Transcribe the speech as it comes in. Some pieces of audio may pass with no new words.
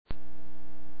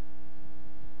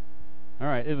All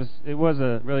right, it was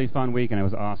a really fun week, and it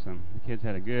was awesome. The kids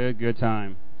had a good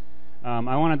time.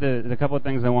 I wanted the couple of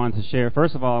things I wanted to share.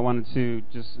 First of all, I wanted to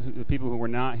just the people who were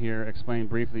not here explain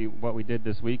briefly what we did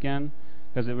this weekend,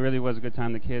 because it really was a good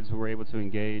time. The kids were able to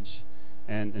engage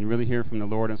and really hear from the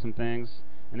Lord on some things.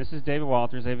 And this is David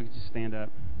Walters. David, could you stand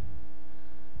up?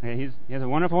 Okay, he has a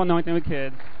wonderful anointing with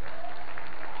kids.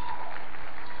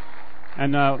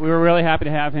 And we were really happy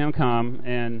to have him come.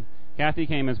 And Kathy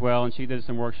came as well, and she did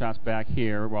some workshops back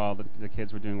here while the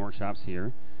kids were doing workshops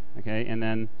here. Okay, and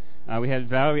then we had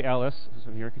Valerie Ellis.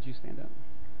 So here, could you stand up?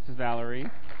 This is Valerie.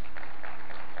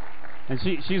 And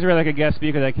she's really like a guest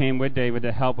speaker that came with David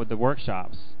to help with the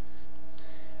workshops.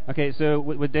 Okay, so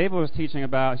what David was teaching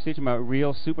about, he's teaching about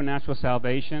real supernatural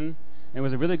salvation. It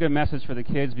was a really good message for the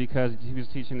kids because he was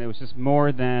teaching that it was just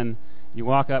more than you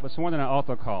walk up. It's more than an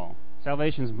altar call.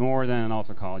 Salvation is more than an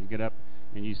altar call. You get up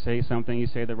and you say something, you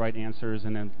say the right answers,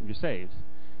 and then you're saved.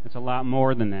 It's a lot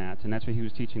more than that, and that's what he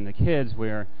was teaching the kids,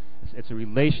 where it's a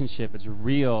relationship, it's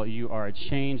real. You are a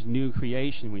changed, new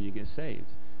creation when you get saved.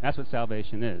 That's what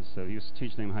salvation is. So he was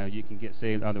teaching them how you can get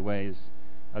saved other ways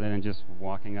other than just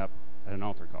walking up at an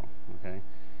altar call. Okay,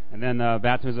 and then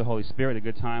baptism of the Holy Spirit, a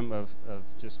good time of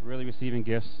just really receiving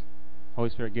gifts, Holy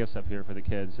Spirit gifts up here for the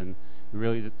kids, and he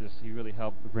really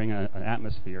helped bring an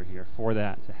atmosphere here for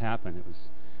that to happen. It was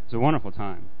a wonderful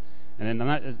time. And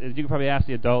then you can probably ask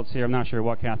the adults here. I'm not sure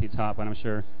what Kathy taught, but I'm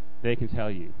sure they can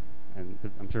tell you. And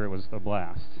I'm sure it was a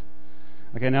blast.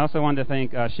 Okay, and I also wanted to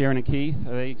thank Sharon and Keith.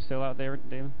 Are they still out there,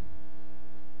 David?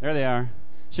 There they are.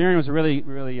 Sharon was really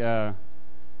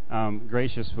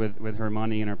gracious with her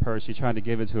money in her purse. She tried to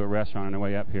give it to a restaurant on her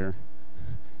way up here.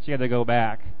 She had to go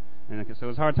back. And so it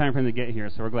was a hard time for them to get here,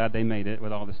 so we're glad they made it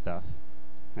with all the stuff.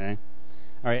 Okay?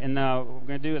 All right, and what we're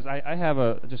going to do is I have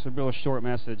just a real short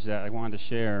message that I wanted to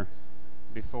share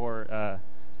before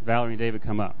Valerie and David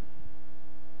come up.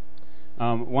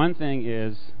 One thing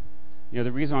is,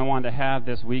 the reason I wanted to have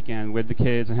this weekend with the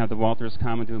kids and have the Walters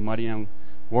come and do a Mighty Young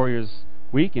Warriors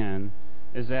weekend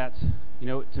is that,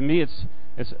 to me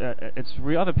it's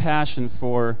real the passion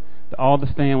for all the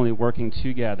family working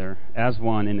together as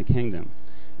one in the kingdom.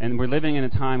 And we're living in a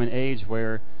time and age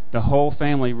where the whole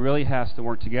family really has to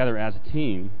work together as a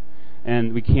team,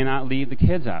 and we cannot leave the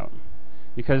kids out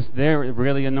because they're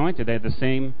really anointed. They have the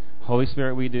same Holy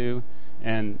Spirit we do,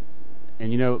 and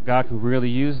God can really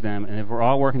use them. And if we're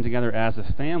all working together as a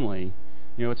family,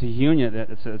 it's a unit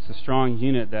it's a strong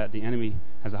unit that the enemy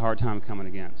has a hard time coming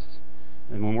against.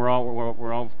 And when we're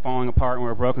all falling apart and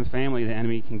we're a broken family, the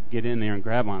enemy can get in there and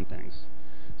grab on things.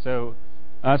 So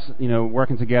us,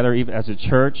 working together even as a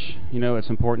church, it's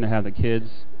important to have the kids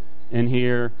in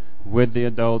here with the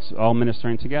adults all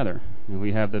ministering together.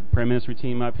 We have the prayer ministry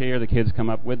team up here. The kids come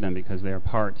up with them because they are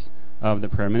part of the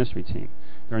prayer ministry team.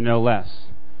 They're no less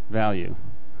value.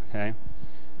 Okay?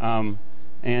 And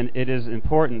it is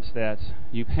important that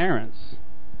you parents,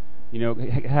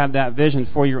 have that vision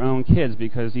for your own kids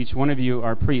because each one of you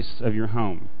are priests of your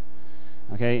home.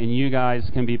 Okay? And you guys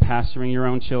can be pastoring your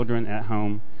own children at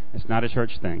home. It's not a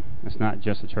church thing. It's not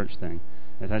just a church thing.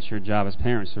 That's your job as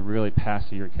parents to really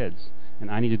pastor your kids. And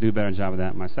I need to do a better job of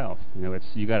that myself.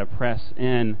 You got to press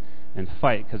in and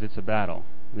fight because it's a battle.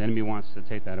 The enemy wants to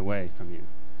take that away from you,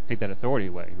 take that authority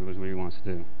away. Which is what he wants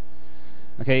to do.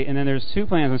 Okay, and then there's two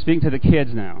plans. I'm speaking to the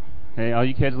kids now. Okay, all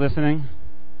you kids listening?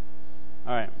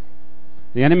 All right.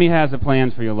 The enemy has a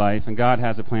plan for your life, and God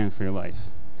has a plan for your life.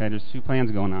 Okay, there's two plans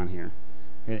going on here.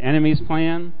 Okay, the enemy's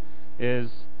plan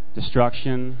is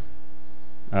destruction,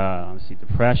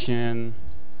 depression,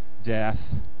 death,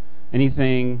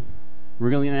 anything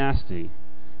really nasty.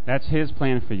 That's his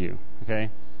plan for you,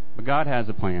 okay? But God has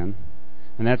a plan,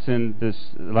 and that's in this.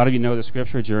 A lot of you know the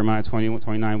scripture, Jeremiah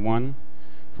 29:1.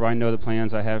 For I know the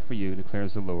plans I have for you,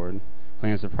 declares the Lord.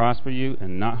 Plans to prosper you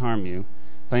and not harm you.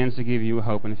 Plans to give you a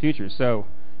hope in the future. So,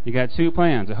 you got two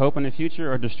plans, a hope in the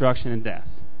future or destruction and death.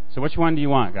 So which one do you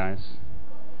want, guys?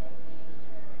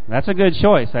 That's a good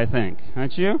choice, I think.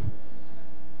 Aren't you?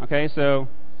 Okay, so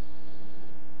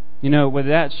with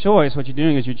that choice, what you're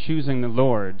doing is you're choosing the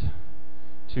Lord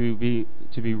to be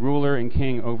ruler and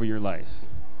king over your life,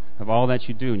 of all that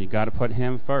you do, and you got to put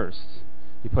Him first.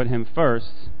 You put Him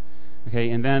first,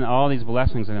 okay, and then all these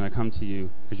blessings are going to come to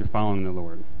you because you're following the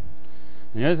Lord.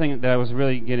 And the other thing that I was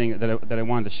really getting that I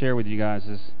wanted to share with you guys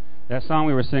is that song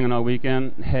we were singing all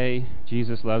weekend. Hey,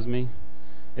 Jesus loves me.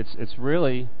 It's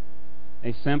really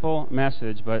a simple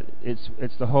message, but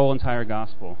it's the whole entire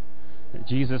gospel. That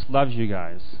Jesus loves you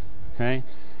guys. Okay?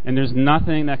 And there's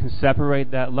nothing that can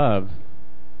separate that love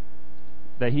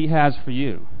that He has for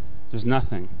you. There's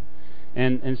nothing.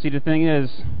 And see, the thing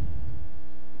is,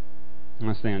 I'm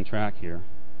going to stay on track here.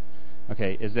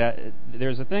 Okay, is that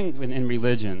there's a thing in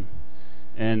religion,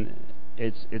 and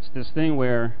it's this thing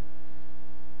where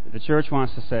the church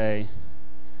wants to say,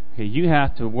 okay, you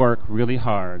have to work really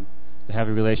hard to have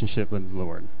a relationship with the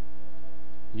Lord.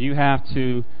 You have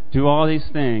to do all these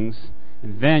things,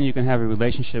 and then you can have a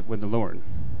relationship with the Lord.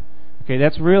 Okay,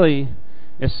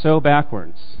 it's so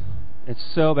backwards. It's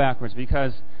so backwards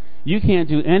because you can't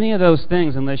do any of those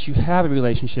things unless you have a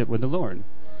relationship with the Lord.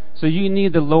 So you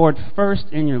need the Lord first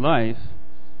in your life,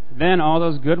 then all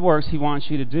those good works He wants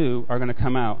you to do are going to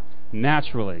come out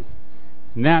naturally.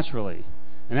 Naturally.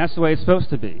 And that's the way it's supposed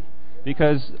to be.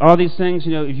 Because all these things,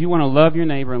 if you want to love your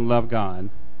neighbor and love God,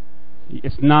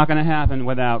 it's not going to happen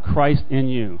without Christ in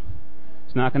you.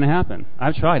 It's not going to happen.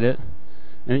 I've tried it.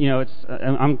 And,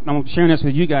 I'm sharing this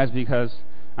with you guys because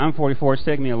I'm 44. It's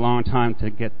taken me a long time to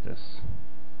get this.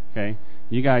 Okay?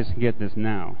 You guys can get this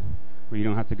now, where you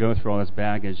don't have to go through all this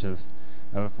baggage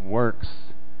of works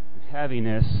and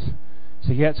heaviness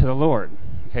to get to the Lord.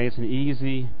 Okay? It's an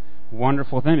easy,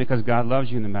 wonderful thing because God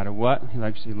loves you no matter what. He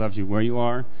loves you where you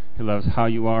are. He loves how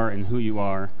you are and who you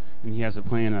are. And He has a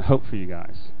plan and a hope for you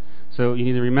guys. So you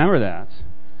need to remember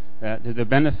that the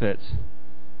benefit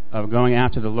of going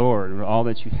after the Lord or all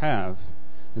that you have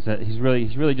is that He's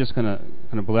really just going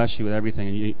to bless you with everything.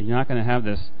 And you're not going to have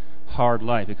this hard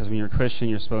life because when you're a Christian,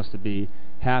 you're supposed to be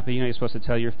happy. You're supposed to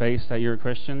tell your face that you're a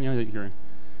Christian. That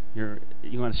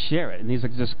you want to share it. It needs to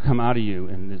just come out of you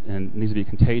and it needs to be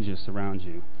contagious around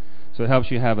you. So it helps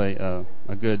you have a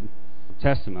good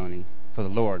testimony for the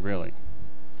Lord, really.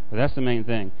 But that's the main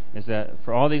thing, is that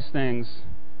for all these things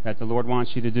that the Lord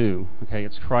wants you to do, okay,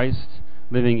 it's Christ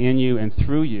living in you and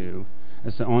through you.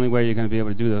 It's the only way you're going to be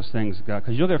able to do those things, God.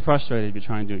 Because you'll get frustrated if you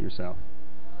try and do it yourself.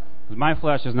 Because my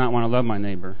flesh does not want to love my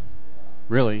neighbor.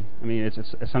 Really. I mean,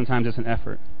 sometimes it's an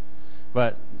effort.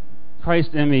 But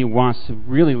Christ in me wants to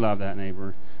really love that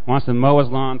neighbor, wants to mow his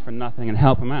lawn for nothing and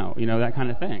help him out, that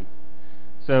kind of thing.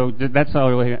 So that's all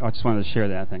really, I just wanted to share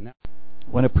that thing. I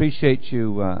want to appreciate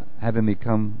you having me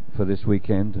come for this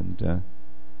weekend, and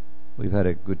we've had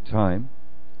a good time.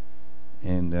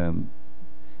 And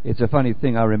it's a funny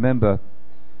thing. I remember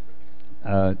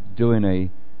doing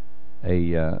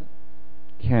a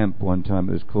camp one time.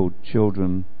 It was called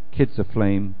Children of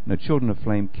Flame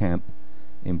Camp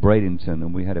in Bradenton,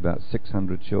 and we had about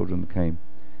 600 children came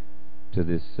to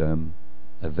this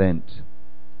event.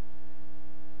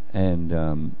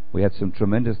 And we had some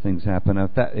tremendous things happen. In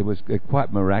fact, it was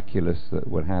quite miraculous that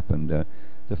what happened.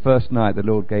 The first night, the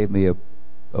Lord gave me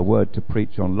a word to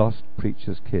preach on lost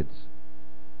preachers' kids.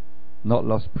 Not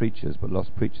lost preachers, but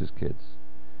lost preachers' kids.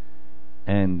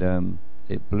 And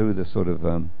it blew the sort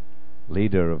of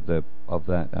leader of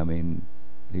that. I mean,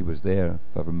 he was there,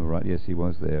 if I remember right. Yes, he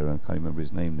was there. I can't remember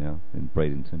his name now. In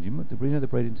Bradenton. Do you know the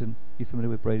Bradenton? You familiar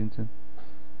with Bradenton?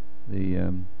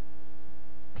 The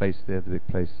place there, the big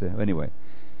place there. Anyway,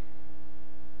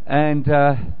 and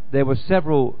there were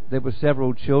several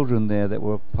children there that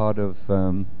were part of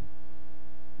some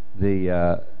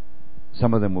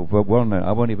of them were well known.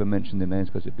 I won't even mention their names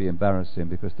because it'd be embarrassing,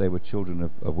 because they were children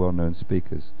of well known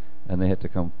speakers, and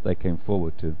they came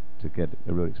forward to get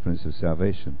a real experience of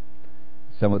salvation.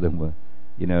 Some of them were,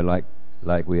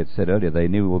 like we had said earlier, they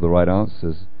knew all the right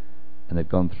answers and they'd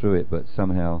gone through it, but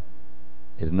somehow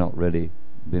it had not really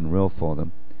been real for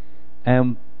them.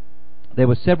 There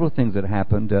were several things that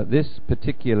happened. This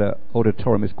particular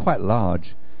auditorium is quite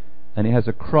large, and it has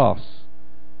a cross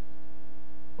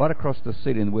right across the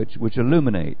ceiling which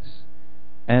illuminates.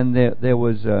 And there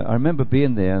was I remember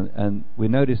being there, and we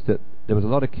noticed that there was a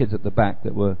lot of kids at the back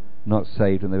that were not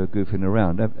saved, and they were goofing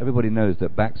around. Everybody knows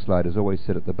that backsliders always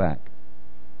sit at the back.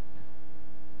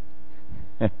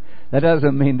 That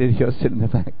doesn't mean that you're sitting in the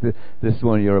back this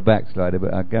morning you're a backslider,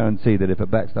 but I guarantee that if a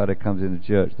backslider comes into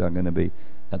church, they're going to be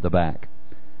at the back.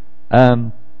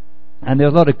 And there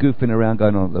was a lot of goofing around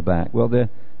going on at the back. Well, there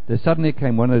suddenly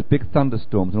came one of those big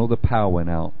thunderstorms, and all the power went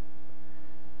out.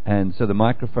 And so the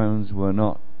microphones were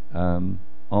not on,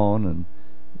 and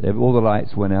all the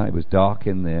lights went out. It was dark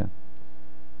in there.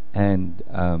 And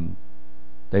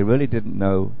they really didn't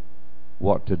know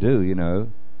what to do,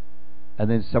 And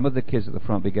then some of the kids at the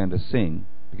front began to sing,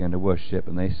 began to worship,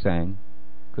 and they sang,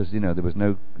 because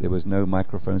there was no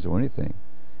microphones or anything.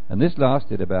 And this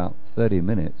lasted about 30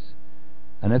 minutes.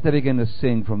 And as they began to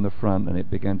sing from the front, and it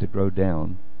began to grow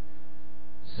down,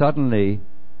 suddenly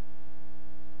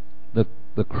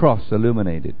the cross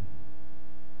illuminated,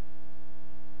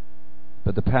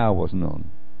 but the power wasn't on.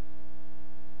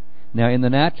 Now, in the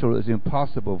natural, it was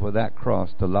impossible for that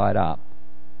cross to light up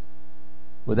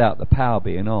without the power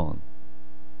being on.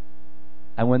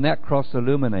 And when that cross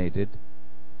illuminated,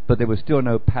 but there was still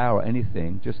no power or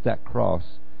anything, just that cross.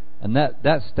 And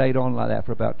that stayed on like that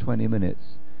for about 20 minutes.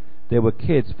 There were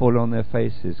kids falling on their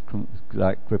faces,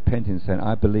 like repenting, saying,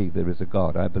 I believe there is a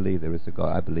God, I believe there is a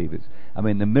God, I believe it's... I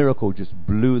mean, the miracle just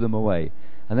blew them away.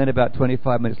 And then about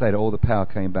 25 minutes later, all the power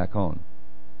came back on.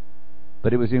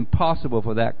 But it was impossible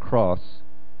for that cross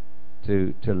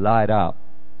to light up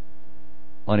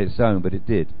on its own, but it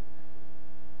did.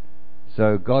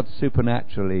 So God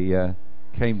supernaturally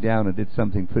came down and did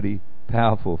something pretty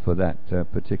powerful for that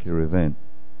particular event.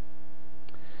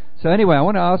 So anyway, I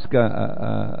want to ask,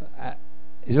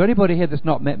 is there anybody here that's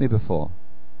not met me before?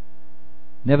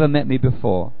 Never met me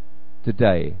before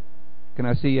today? Can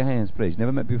I see your hands, please?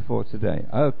 Never met me before today.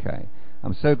 Okay.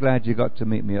 I'm so glad you got to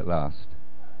meet me at last.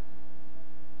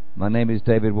 My name is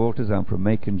David Walters. I'm from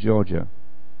Macon, Georgia.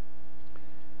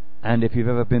 And if you've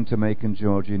ever been to Macon,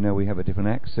 Georgia, you know we have a different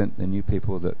accent than you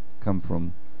people that come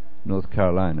from North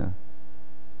Carolina.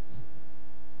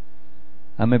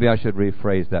 And maybe I should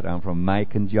rephrase that. I'm from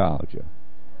Macon, Georgia.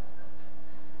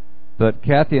 But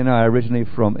Kathy and I are originally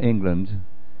from England,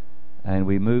 and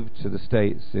we moved to the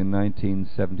States in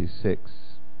 1976.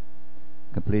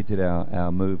 Completed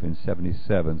our move in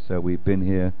 77, so we've been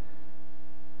here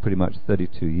pretty much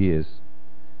 32 years.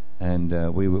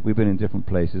 And we've been in different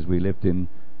places. We lived in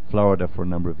Florida for a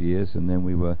number of years, and then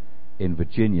we were in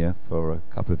Virginia for a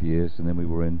couple of years, and then we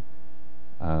were in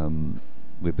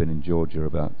we've been in Georgia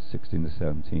about 16 to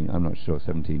 17, I'm not sure,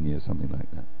 17 years, something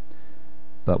like that.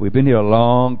 But we've been here a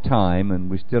long time, and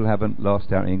we still haven't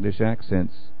lost our English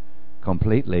accents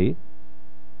completely.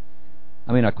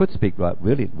 I mean, I could speak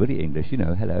really English, you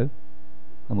know, hello,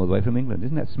 I'm all the way from England,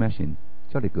 isn't that smashing?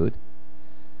 Jolly good.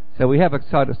 So we have a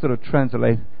sort of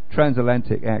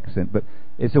transatlantic accent, but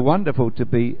it's a wonderful to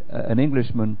be an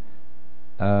Englishman,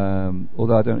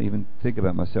 although I don't even think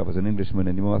about myself as an Englishman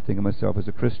anymore. I think of myself as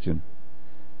a Christian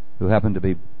who happened to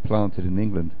be planted in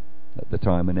England at the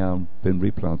time and now been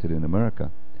replanted in America.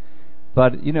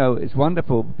 But, you know, it's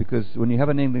wonderful because when you have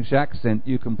an English accent,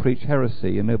 you can preach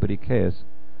heresy and nobody cares,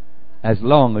 as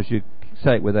long as you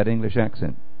say it with that English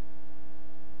accent.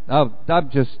 Oh,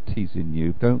 I'm just teasing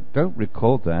you. Don't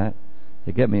record that.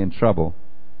 You get me in trouble.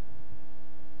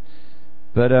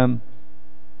 But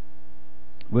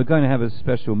we're going to have a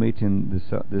special meeting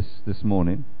this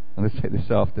morning. I'm going to say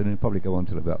this afternoon. Probably go on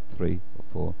till about 3 or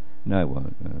 4. No, it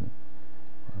won't.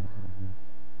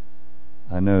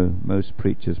 I know most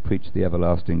preachers preach the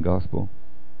everlasting gospel.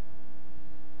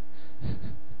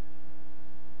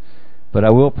 But I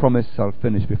will promise I'll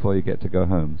finish before you get to go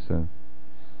home. So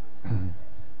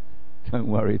don't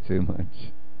worry too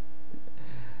much.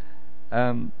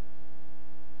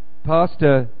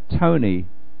 Pastor Tony,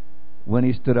 when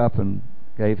he stood up and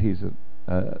gave his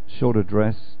short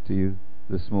address to you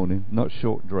this morning, not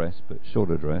short dress, but short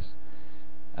address,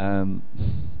 I'm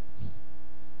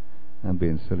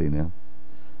being silly now.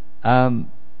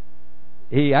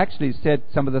 He actually said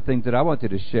some of the things that I wanted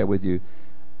to share with you.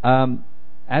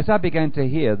 As I began to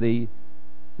hear the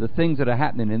things that are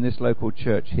happening in this local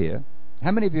church here,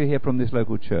 how many of you are here from this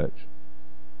local church?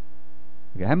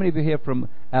 Okay, how many of you are here from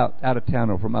out of town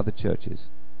or from other churches?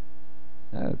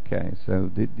 Okay,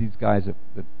 so these guys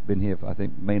have been here, I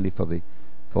think, mainly for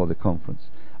the conference.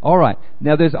 All right.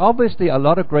 Now, there's obviously a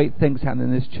lot of great things happening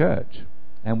in this church,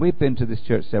 and we've been to this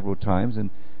church several times, and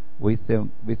we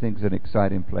think it's an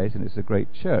exciting place, and it's a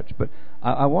great church. But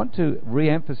I want to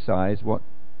re-emphasize what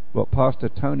Pastor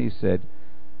Tony said,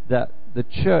 that the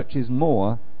church is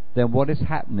more than what is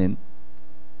happening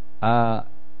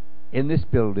in this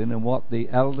building and what the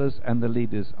elders and the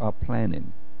leaders are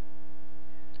planning.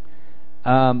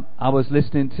 I was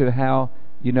listening to how,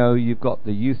 you know, you've got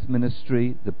the youth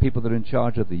ministry, the people that are in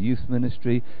charge of the youth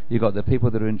ministry, you've got the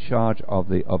people that are in charge of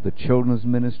the children's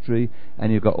ministry,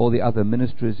 and you've got all the other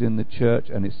ministries in the church,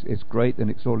 and it's great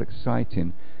and it's all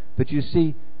exciting. But you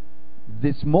see,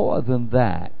 it's more than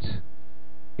that.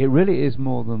 It really is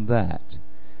more than that.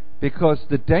 Because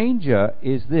the danger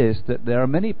is this, that there are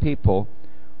many people,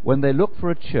 when they look for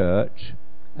a church,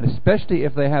 and especially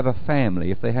if they have a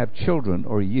family, if they have children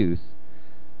or youth,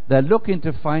 they're looking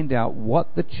to find out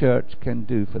what the church can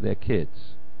do for their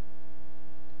kids.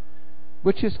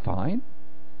 Which is fine.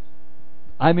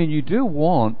 I mean, you do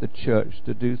want the church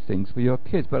to do things for your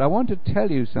kids, but I want to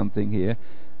tell you something here,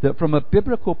 that from a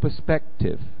biblical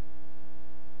perspective,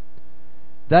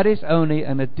 that is only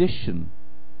an addition.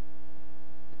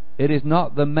 It is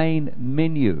not the main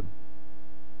menu.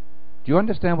 Do you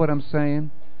understand what I'm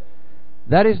saying?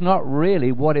 That is not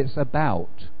really what it's about.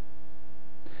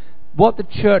 what the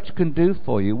church can do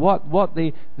for you, what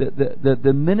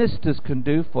the ministers can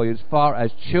do for you as far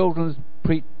as children's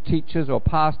teachers or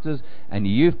pastors and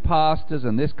youth pastors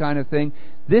and this kind of thing.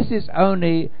 This is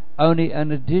only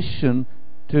an addition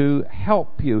to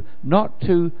help you, not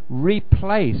to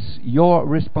replace your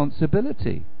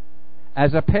responsibility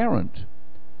as a parent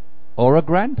or a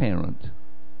grandparent.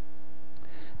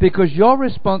 Because your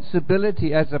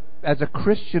responsibility as a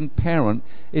Christian parent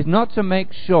is not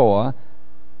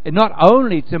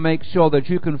only to make sure that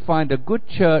you can find a good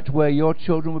church where your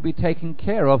children will be taken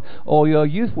care of or your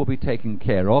youth will be taken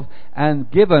care of and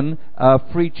given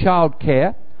free child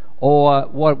care or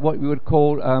what we would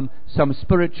call some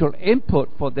spiritual input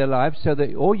for their lives, so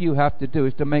that all you have to do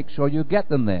is to make sure you get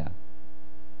them there.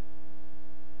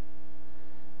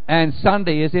 And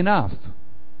Sunday is enough.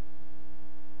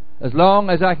 As long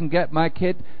as I can get my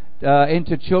kid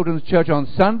into children's church on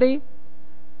Sunday,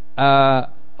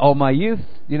 or my youth,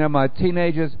 my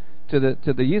teenagers to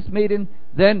the youth meeting,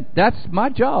 then that's my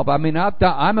job. I mean,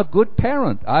 I'm a good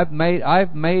parent. I've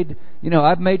made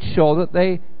sure that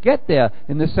they get there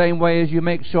in the same way as you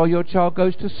make sure your child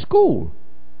goes to school.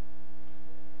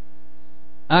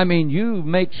 I mean, you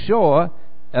make sure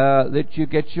that you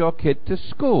get your kid to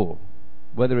school,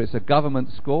 whether it's a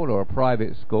government school or a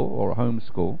private school or a home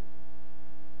school.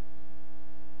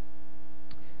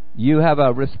 You have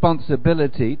a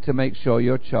responsibility to make sure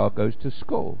your child goes to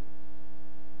school.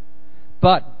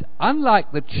 But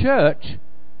unlike the church,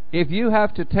 if you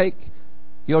have to take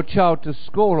your child to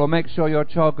school or make sure your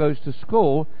child goes to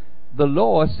school, the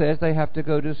law says they have to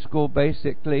go to school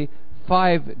basically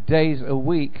 5 days a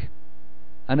week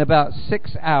and about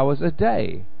 6 hours a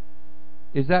day.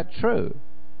 Is that true?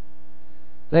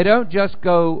 They don't just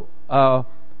go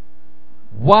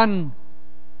one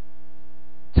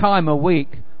time a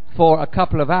week for a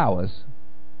couple of hours.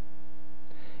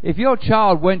 If your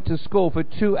child went to school for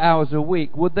 2 hours a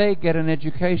week, would they get an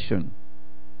education?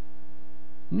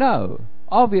 No,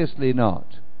 obviously not.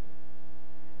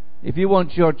 If you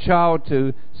want your child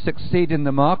to succeed in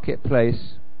the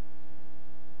marketplace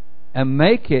and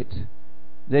make it,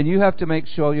 then you have to make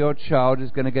sure your child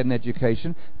is going to get an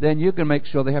education. Then you're going to make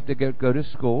sure they have to go to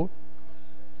school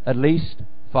at least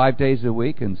 5 days a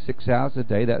week and 6 hours a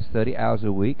day. That's 30 hours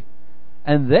a week.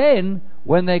 And then,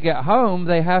 when they get home,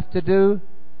 they have to do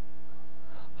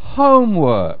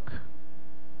homework.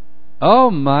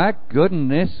 Oh my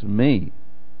goodness me.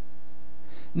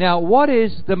 Now, what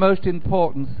is the most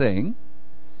important thing?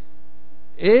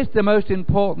 Is the most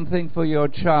important thing for your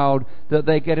child that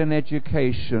they get an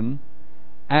education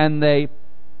and they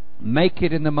make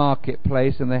it in the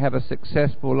marketplace and they have a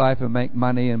successful life and make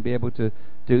money and be able to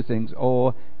do things?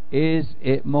 Or is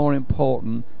it more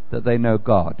important that they know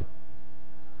God?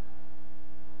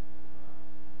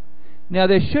 Now,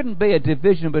 there shouldn't be a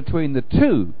division between the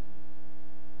two.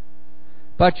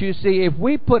 But you see, if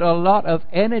we put a lot of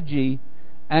energy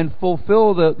and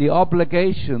fulfill the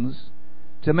obligations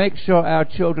to make sure our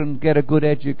children get a good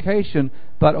education,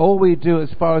 but all we do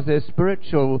as far as their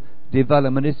spiritual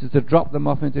development is to drop them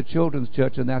off into children's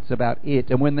church and that's about it,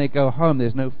 and when they go home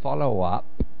there's no follow-up,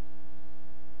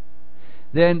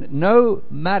 then no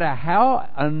matter how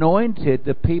anointed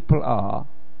the people are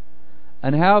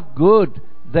and how good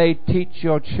they teach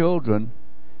your children,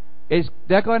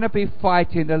 they're going to be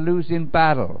fighting a losing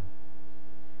battle.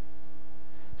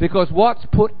 Because what's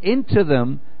put into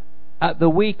them at the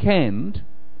weekend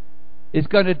is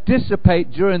going to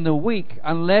dissipate during the week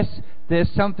unless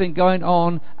there's something going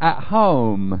on at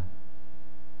home.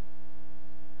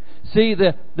 See,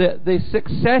 the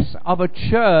success of a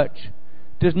church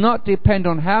does not depend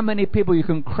on how many people you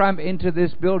can cram into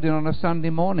this building on a Sunday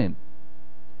morning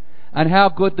and how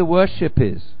good the worship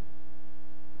is.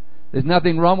 There's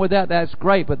nothing wrong with that. That's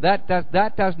great, but that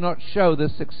does not show the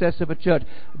success of a church.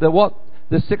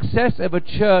 The success of a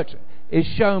church is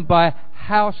shown by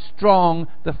how strong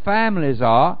the families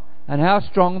are and how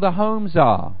strong the homes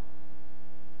are.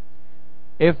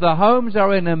 If the homes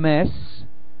are in a mess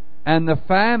and the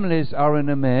families are in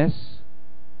a mess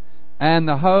and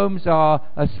the homes are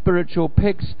a spiritual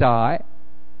pigsty,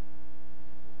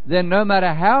 then no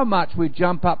matter how much we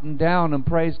jump up and down and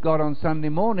praise God on Sunday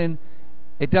morning,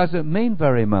 it doesn't mean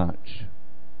very much.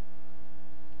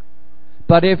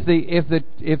 But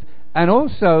and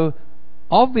also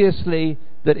obviously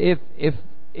that if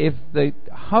the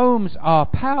homes are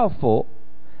powerful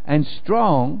and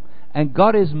strong and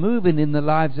God is moving in the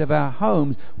lives of our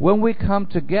homes, when we come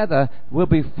together we'll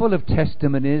be full of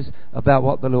testimonies about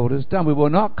what the Lord has done. We will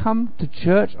not come to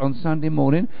church on Sunday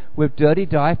morning with dirty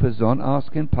diapers on,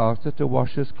 asking pastor to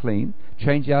wash us clean,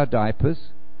 change our diapers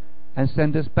and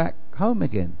send us back home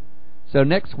again. So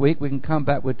next week we can come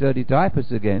back with dirty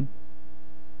diapers again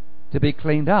to be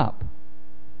cleaned up.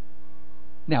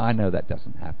 Now, I know that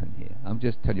doesn't happen here. I'm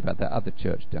just telling you about that other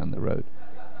church down the road.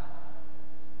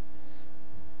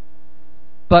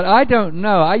 But I don't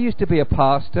know. I used to be a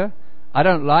pastor. I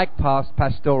don't like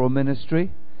pastoral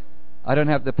ministry. I don't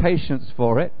have the patience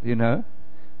for it, you know.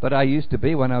 But I used to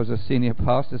be when I was a senior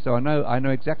pastor, so I know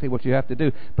exactly what you have to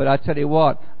do. But I tell you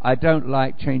what, I don't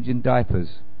like changing diapers.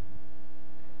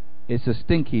 It's a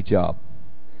stinky job,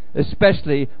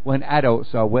 especially when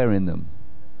adults are wearing them.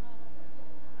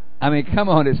 I mean, come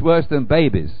on, it's worse than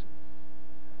babies.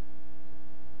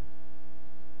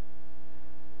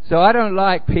 So I don't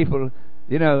like people,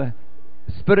 you know,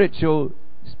 spiritual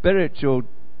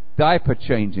diaper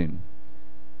changing.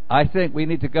 I think we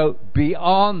need to go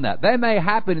beyond that. They may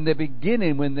happen in the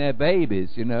beginning when they're babies,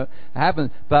 you know,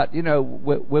 but, you know,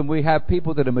 when we have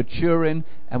people that are maturing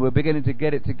and we're beginning to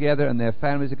get it together and their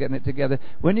families are getting it together,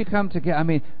 when you come together, I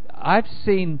mean,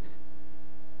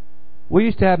 we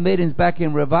used to have meetings back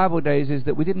in revival days is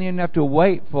that we didn't even have to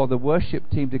wait for the worship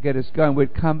team to get us going.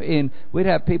 We'd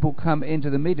have people come into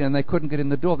the meeting and they couldn't get in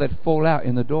the door. They'd fall out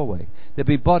in the doorway. There'd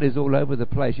be bodies all over the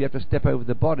place. You have to step over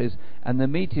the bodies, and the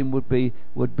meeting would be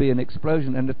an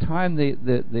explosion. And the time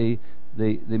the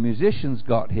musicians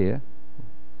got here,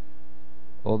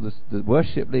 or the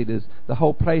worship leaders, the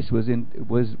whole place was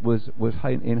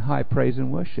in high praise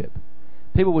and worship.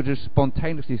 People would just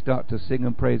spontaneously start to sing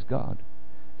and praise God.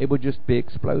 It would just be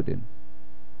exploding.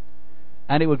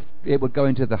 And it would go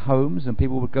into the homes, and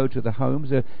people would go to the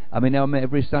homes. I mean,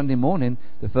 every Sunday morning,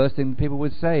 the first thing people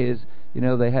would say is, you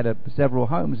know, they had several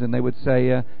homes, and they would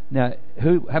say, now,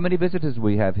 how many visitors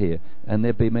we have here? And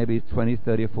there'd be maybe 20,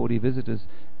 30, or 40 visitors,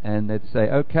 and they'd say,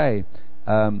 okay,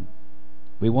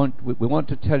 we want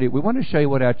to show you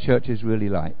what our church is really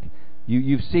like.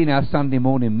 You've seen our Sunday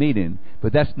morning meeting,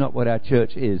 but that's not what our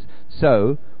church is.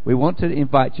 So we want to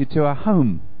invite you to our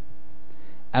home.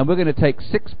 And we're going to take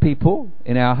 6 people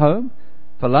in our home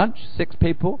for lunch, 6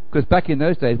 people. Because back in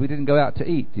those days, we didn't go out to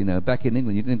eat. You know, back in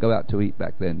England, you didn't go out to eat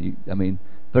back then.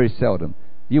 Very seldom.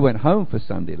 You went home for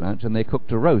Sunday lunch, and they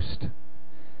cooked a roast.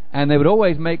 And they would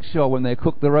always make sure when they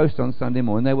cooked the roast on Sunday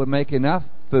morning, they would make enough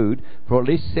food for at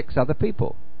least 6 other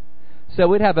people. So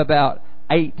we'd have about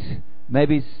 8,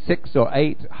 maybe 6 or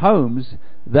 8 homes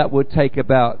that would take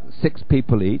about 6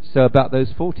 people each. So about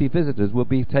those 40 visitors would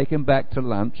be taken back to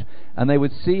lunch, and they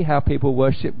would see how people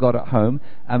worship God at home.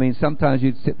 I mean, sometimes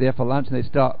you'd sit there for lunch, and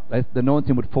the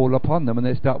anointing would fall upon them, and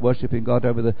they'd start worshiping God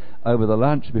over the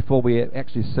lunch before we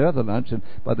actually served the lunch. And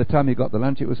by the time you got the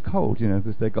lunch, it was cold, you know,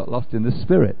 because they got lost in the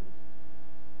Spirit.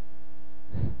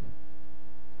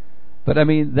 But I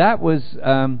mean, that was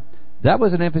an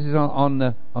emphasis on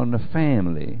the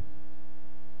family.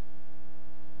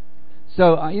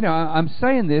 So you know, I'm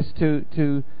saying this to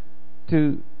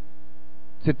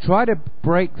try to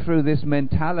break through this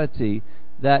mentality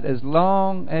that as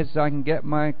long as I can get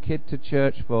my kid to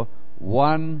church for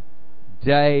 1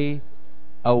 day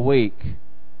a week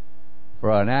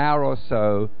for an hour or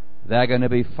so, they're going to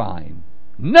be fine.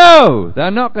 No,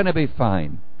 they're not going to be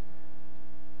fine.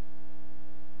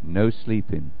 No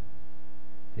sleeping.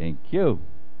 Thank you.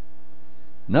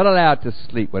 Not allowed to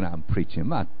sleep when I'm preaching.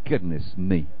 My goodness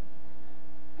me.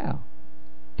 How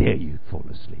dare you fall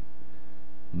asleep?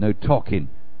 No talking.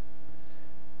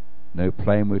 No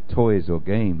playing with toys or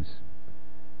games.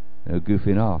 No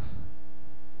goofing off.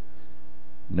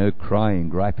 No crying,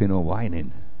 griping or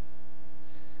whining.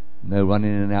 No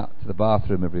running in and out to the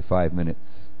bathroom every 5 minutes.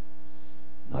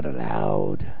 Not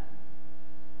allowed.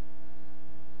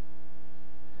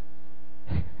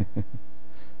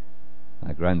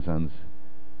 My grandsons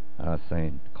are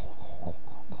saying,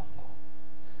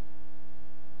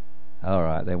 all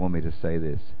right, they want me to say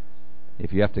this.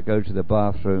 If you have to go to the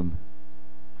bathroom,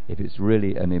 if it's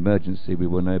really an emergency, we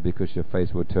will know because your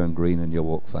face will turn green and you'll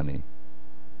walk funny.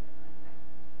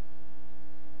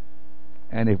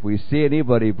 And if we see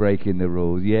anybody breaking the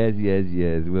rules, yes,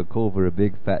 we'll call for a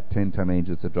big fat 10-ton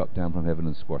angel to drop down from heaven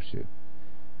and squash you.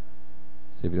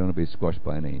 So if you don't want to be squashed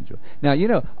by an angel. Now, you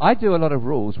know, I do a lot of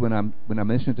rules when I'm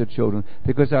listening to children,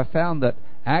 because I found that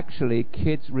actually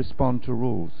kids respond to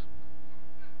rules.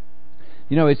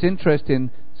 You know, it's interesting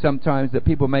sometimes that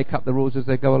people make up the rules as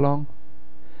they go along.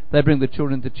 They bring the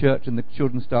children to church and the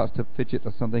children starts to fidget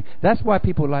or something. That's why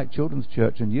people like children's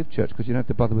church and youth church, because you don't have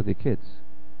to bother with your kids.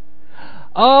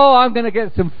 Oh, I'm going to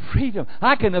get some freedom.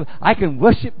 I can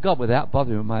worship God without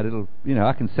bothering with my little, you know,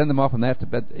 I can send them off and they have to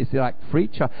bed. It's like free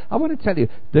child. I want to tell you,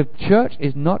 the church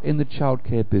is not in the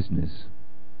childcare business.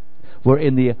 We're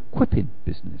in the equipping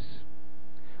business.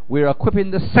 We're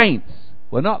equipping the saints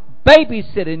We're not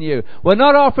babysitting you. We're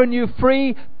not offering you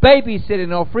free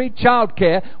babysitting or free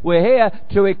childcare. We're here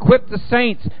to equip the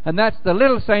saints, and that's the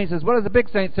little saints as well as the big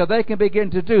saints, so they can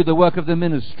begin to do the work of the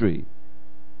ministry.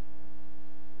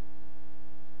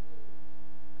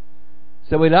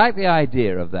 So we like the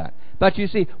idea of that. But you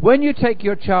see, when you take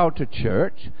your child to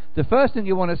church, the first thing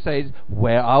you want to say is,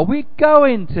 where are we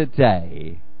going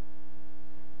today?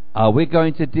 Are we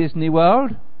going to Disney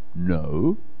World?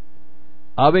 No.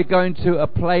 Are we going to a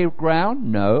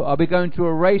playground? No. Are we going to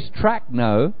a racetrack?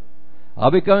 No.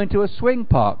 Are we going to a swing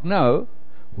park? No.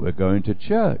 We're going to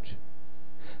church.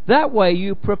 That way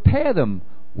you prepare them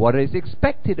what is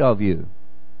expected of you.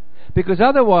 Because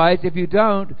otherwise, if you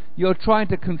don't, you're trying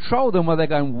to control them while they're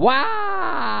going,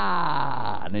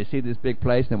 wow! And they see this big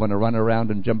place and they want to run around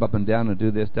and jump up and down and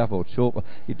do their stuff, or chalk, or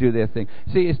you do their thing.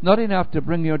 See, it's not enough to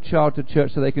bring your child to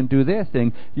church so they can do their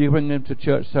thing. You bring them to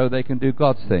church so they can do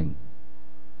God's thing.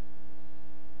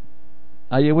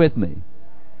 Are you with me?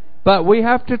 But we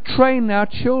have to train our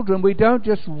children. We don't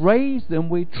just raise them,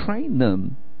 we train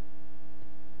them.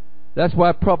 That's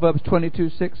why Proverbs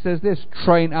 22:6 says this,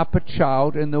 train up a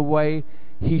child in the way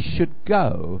he should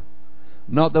go.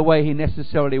 Not the way he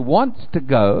necessarily wants to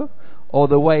go, or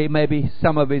the way maybe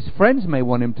some of his friends may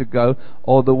want him to go,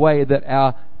 or the way that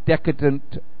our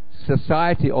decadent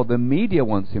society or the media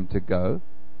wants him to go,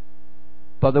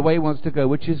 but the way he wants to go,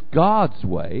 which is God's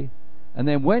way. And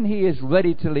then when he is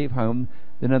ready to leave home,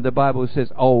 then the Bible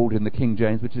says old in the King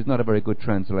James, which is not a very good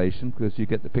translation, because you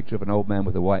get the picture of an old man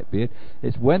with a white beard.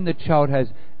 It's when the child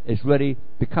is ready,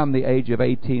 become the age of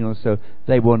 18 or so,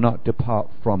 they will not depart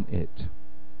from it.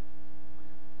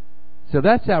 So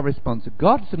that's our response.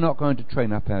 God's not going to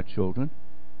train up our children.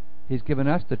 He's given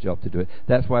us the job to do it.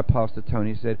 That's why Pastor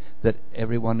Tony said that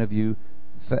every one of you,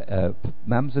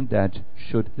 mums and dads,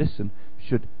 should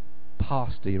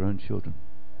pastor your own children.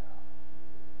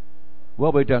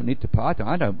 Well, we don't need to pastor.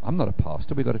 I'm not a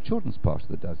pastor. We've got a children's pastor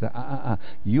that does that.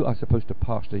 You are supposed to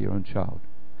pastor your own child.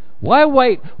 Why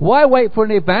wait for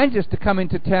an evangelist to come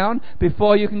into town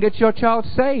before you can get your child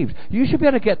saved? You should be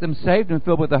able to get them saved and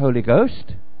filled with the Holy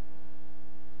Ghost.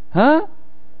 Huh?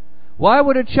 Why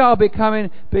would a child be coming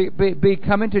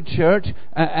to church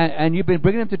and you've been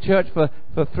bringing them to church for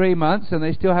 3 months and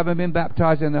they still haven't been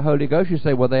baptized in the Holy Ghost? You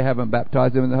say, well, they haven't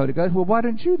baptized them in the Holy Ghost. Well, why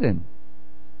don't you then?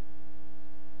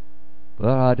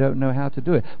 Well, I don't know how to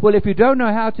do it. Well, if you don't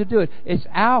know how to do it, it's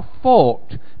our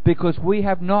fault, because we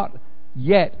have not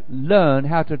yet learned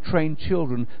how to train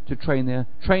children to train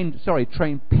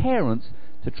parents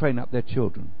to train up their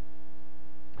children.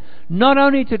 Not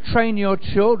only to train your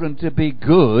children to be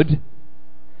good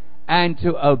and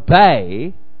to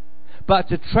obey, but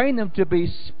to train them to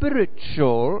be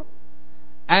spiritual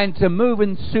and to move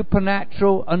in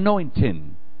supernatural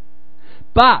anointing.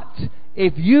 But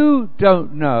if you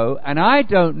don't know, and I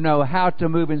don't know how to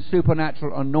move in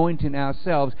supernatural anointing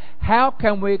ourselves, how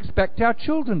can we expect our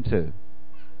children to?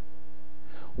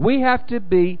 We have to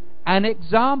be an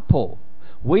example.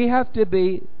 We have to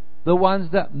be the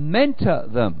ones that mentor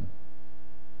them.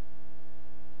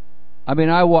 I mean,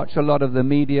 I watch a lot of the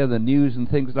media, the news and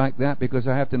things like that, because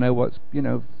I have to know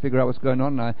figure out what's going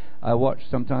on. And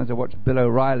sometimes I watch Bill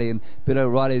O'Reilly, and Bill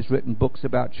O'Reilly's written books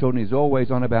about children. He's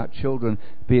always on about children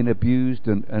being abused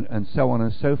and so on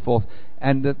and so forth.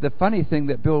 And the funny thing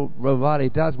that Bill O'Reilly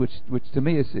does, which to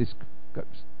me is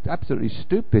absolutely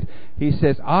stupid, he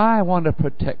says, I want to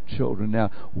protect children.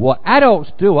 Now, what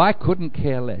adults do, I couldn't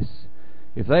care less.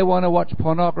 If they want to watch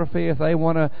pornography, if they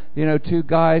want to, two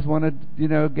guys want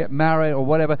to, get married or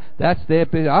whatever, that's their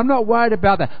business. I'm not worried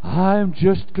about that. I'm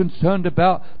just concerned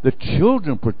about the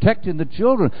children, protecting the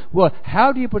children. Well,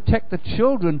 how do you protect the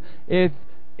children if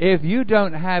you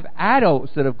don't have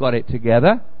adults that have got it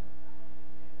together?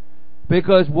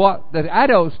 Because what the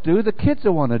adults do, the kids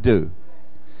will want to do.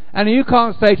 And you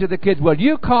can't say to the kids, well,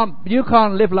 you can't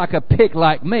live like a pig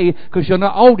like me because you're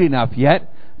not old enough yet.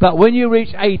 But when you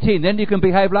reach 18, then you can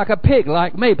behave like a pig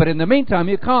like me. But in the meantime,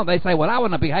 you can't. They say, well, I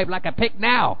want to behave like a pig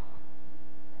now.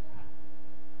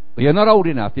 But you're not old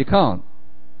enough. You can't.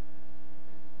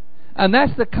 And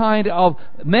that's the kind of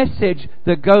message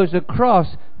that goes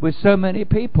across with so many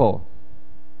people.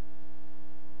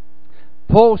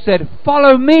 Paul said,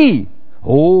 follow me.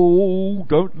 Oh,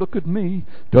 don't look at me.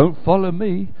 Don't follow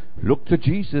me. Look to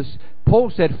Jesus. Paul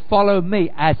said, follow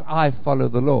me as I follow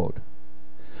the Lord.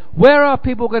 Where are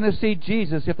people going to see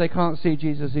Jesus if they can't see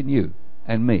Jesus in you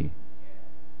and me?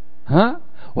 Huh?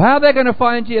 Well, how are they going to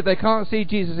find you if they can't see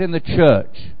Jesus in the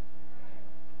church?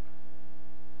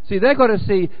 See,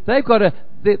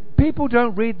 people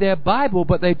don't read their Bible,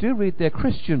 but they do read their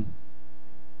Christian.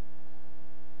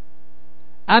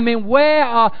 I mean, where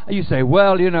are... You say,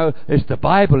 well, it's the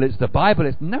Bible, it's the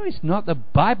Bible. No, it's not. The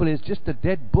Bible is just a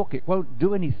dead book. It won't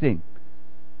do anything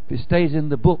if it stays in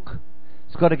the book.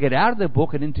 It's got to get out of the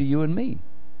book and into you and me.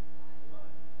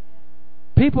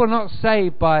 People are not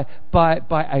saved by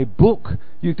a book.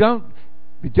 You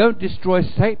don't destroy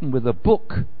Satan with a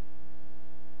book.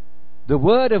 The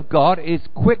Word of God is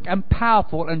quick and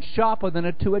powerful and sharper than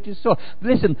a two-edged sword.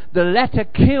 Listen, the letter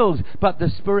kills, but the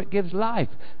Spirit gives life.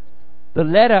 The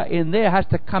letter in there has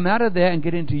to come out of there and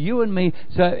get into you and me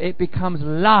so it becomes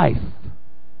life.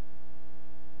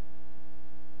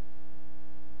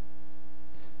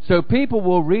 So people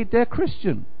will read their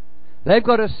Christian. They've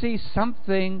got to see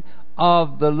something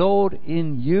of the Lord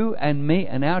in you and me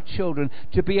and our children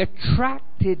to be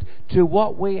attracted to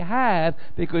what we have,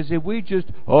 because if we just,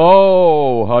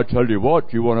 I tell you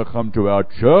what, you want to come to our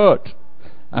church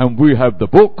and we have the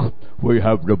book, we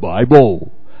have the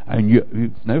Bible, and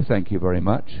you no thank you very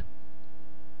much.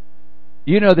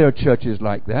 There are churches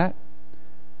like that.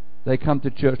 They come to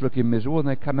church looking miserable and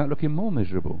they come out looking more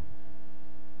miserable,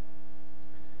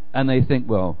 and they think,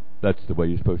 well, that's the way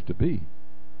you're supposed to be.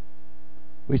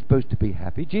 We're supposed to be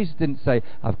happy. Jesus didn't say,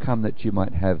 I've come that you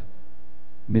might have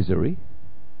misery.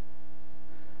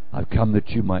 I've come that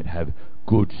you might have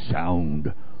good,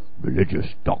 sound, religious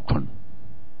doctrine.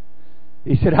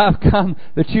 He said, I've come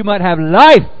that you might have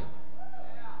life.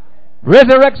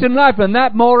 Resurrection life, and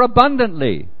that more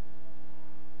abundantly.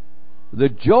 The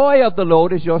joy of the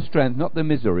Lord is your strength, not the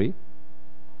misery.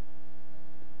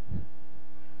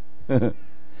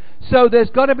 So there's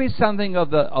got to be something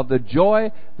of the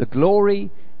joy, the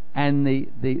glory, and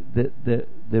the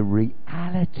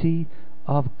reality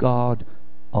of God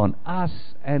on us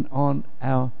and on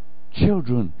our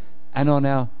children and on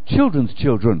our children's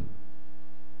children.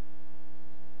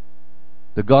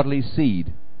 The godly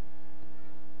seed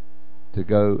to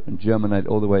go and germinate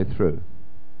all the way through.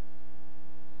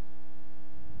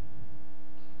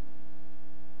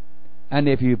 And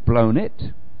if you've blown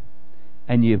it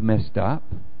and you've messed up,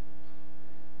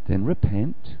 then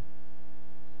repent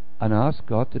and ask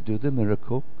God to do the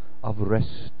miracle of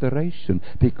restoration,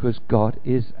 because God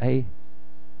is a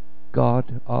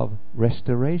God of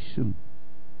restoration.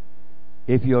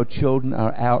 If your children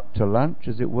are out to lunch,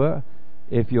 as it were,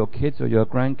 if your kids or your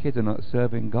grandkids are not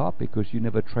serving God because you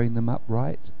never trained them up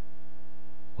right,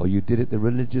 or you did it the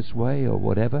religious way or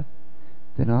whatever,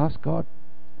 then ask God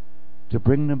to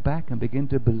bring them back and begin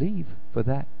to believe for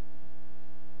that.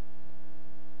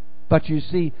 But you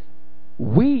see,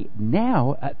 we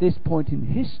now, at this point in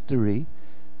history,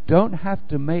 don't have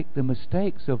to make the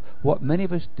mistakes of what many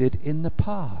of us did in the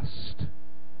past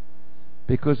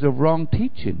because of wrong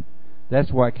teaching.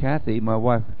 That's why Kathy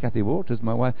Walters,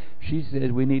 my wife, she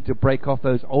said we need to break off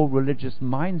those old religious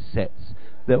mindsets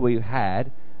that we've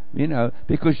had,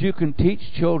 because you can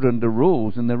teach children the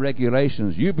rules and the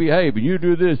regulations. You behave and you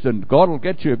do this, and God will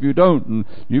get you if you don't, and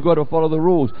you've got to follow the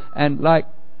rules. And like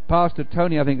Pastor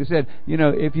Tony, I think, has said,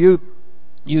 if you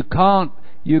can't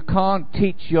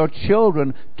teach your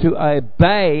children to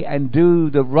obey and do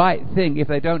the right thing if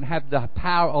they don't have the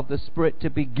power of the Spirit to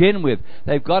begin with.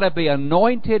 They've got to be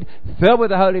anointed, filled with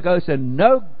the Holy Ghost, and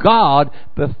know God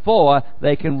before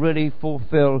they can really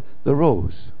fulfill the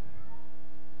rules.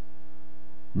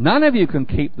 None of you can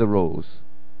keep the rules.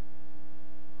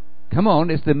 Come on,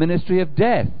 it's the ministry of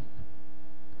death.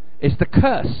 It's the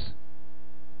curse.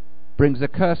 Brings a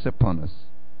curse upon us.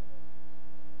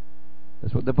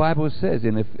 That's what the Bible says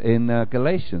in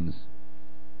Galatians.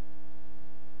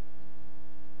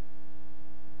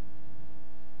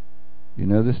 You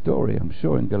know the story, I'm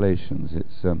sure, in Galatians.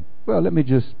 It's let me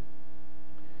just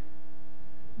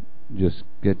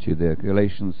get you there.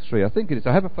 Galatians 3. I think it is.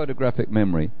 I have a photographic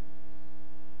memory.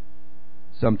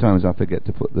 Sometimes I forget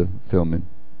to put the film in.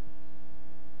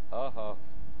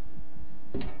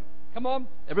 Come on,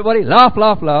 everybody, laugh,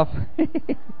 laugh, laugh.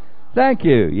 Thank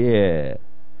you. Yeah.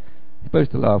 You're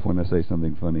supposed to laugh when I say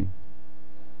something funny.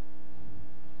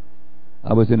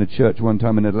 I was in a church one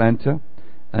time in Atlanta,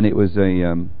 and it was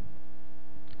a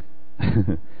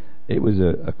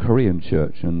Korean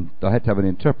church, and I had to have an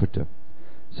interpreter.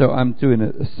 So I'm doing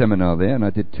a seminar there, and I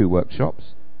did 2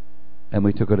 workshops, and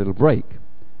we took a little break.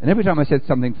 And every time I said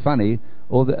something funny,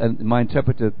 my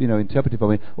interpreter, interpreted for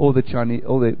me, all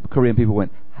the Korean people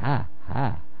went, ha,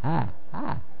 ha, ha,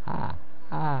 ha, ha,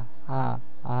 ha, ha,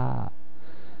 ha.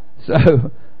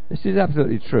 So, this is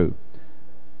absolutely true.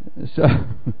 So,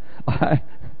 I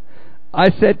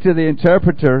said to the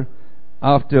interpreter,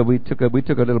 after we took a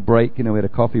little break, we had a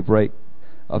coffee break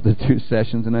of the 2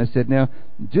 sessions, and I said, now,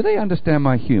 do they understand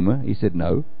my humor? He said,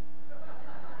 no.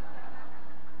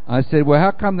 I said, well,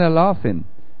 how come they're laughing?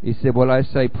 He said, well, I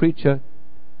say, preacher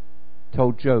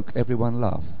told joke, everyone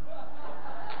laugh.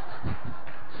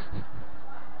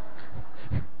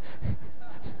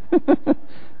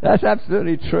 That's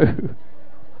absolutely true.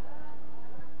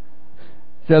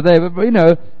 So they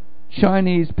were,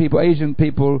 Chinese people, Asian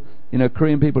people,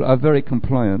 Korean people are very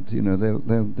compliant.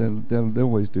 They'll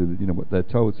always do what they're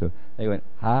told. So they went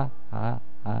ha ha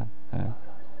ha ha.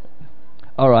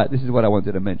 All right, this is what I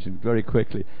wanted to mention very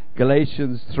quickly.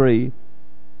 Galatians 3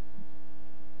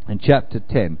 and chapter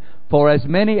 10. For as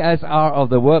many as are of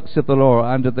the works of the law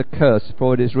are under the curse,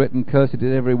 for it is written, cursed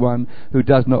is everyone who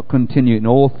does not continue in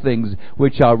all things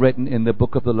which are written in the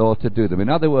book of the law to do them. In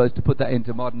other words, to put that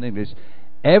into modern English,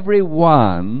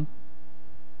 everyone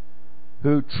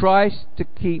who tries to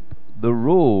keep the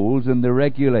rules and the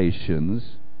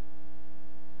regulations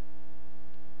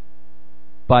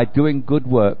by doing good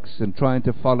works and trying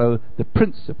to follow the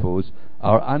principles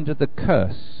are under the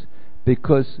curse,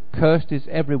 because cursed is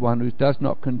everyone who does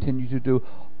not continue to do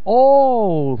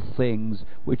all things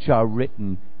which are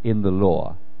written in the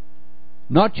law.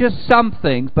 Not just some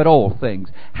things, but all things.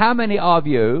 How many of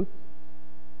you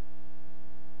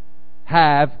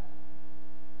have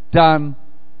done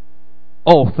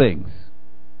all things?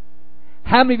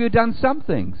 How many of you have done some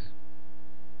things?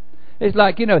 It's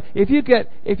like, if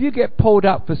you get pulled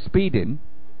up for speeding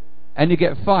and you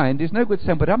get fined, it's no good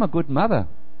saying, but I'm a good mother.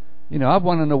 I've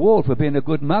won an award for being a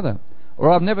good mother.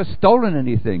 Or I've never stolen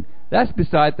anything. That's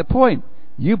beside the point.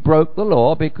 You broke the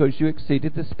law because you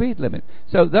exceeded the speed limit.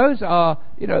 So those are,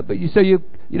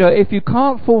 if you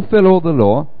can't fulfill all the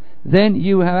law, then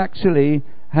you have actually,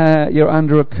 you're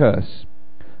under a curse.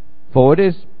 For it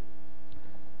is,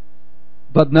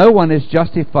 but no one is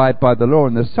justified by the law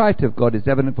in the sight of God. Is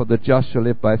evident, for the just shall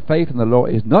live by faith, and the law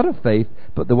is not of faith,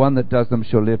 but the one that does them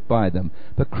shall live by them.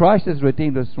 But Christ has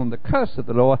redeemed us from the curse of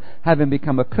the law, having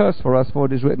become a curse for us, for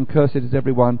it is written, cursed is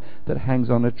everyone that hangs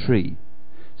on a tree.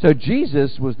 So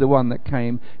Jesus was the one that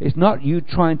came. It's not you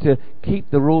trying to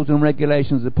keep the rules and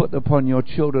regulations and put upon your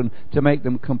children to make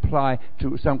them comply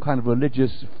to some kind of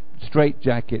religious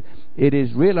straitjacket. It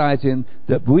is realizing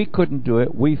that we couldn't do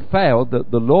it, we failed, that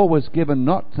the law was given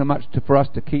not so much for us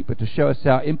to keep, but to show us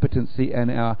our impotency and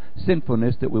our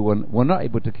sinfulness, that we were not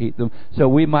able to keep them, so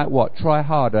we might try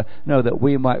harder? No, that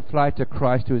we might fly to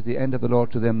Christ, who is the end of the law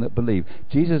to them that believe.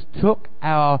 Jesus took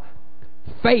our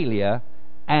failure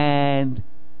and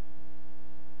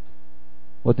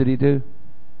what did he do?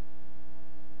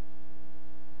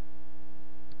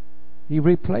 He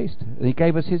replaced it, and he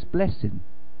gave us his blessing,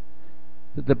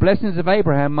 that the blessings of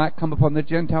Abraham might come upon the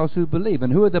Gentiles who believe.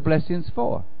 And who are the blessings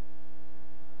for?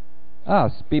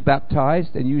 Us. Be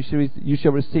baptized, and you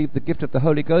shall receive the gift of the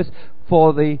Holy Ghost.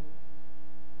 For the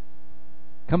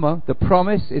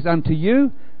promise is unto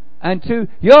you and to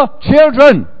your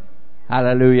children.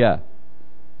 Hallelujah.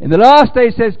 In the last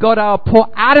days, says God, I'll pour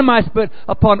out of my spirit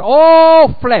upon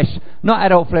all flesh, not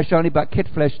adult flesh only, but kid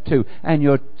flesh too. And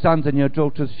your sons and your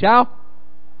daughters shall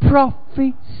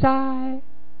prophesy.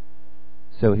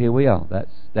 So here we are.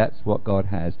 That's what God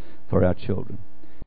has for our children.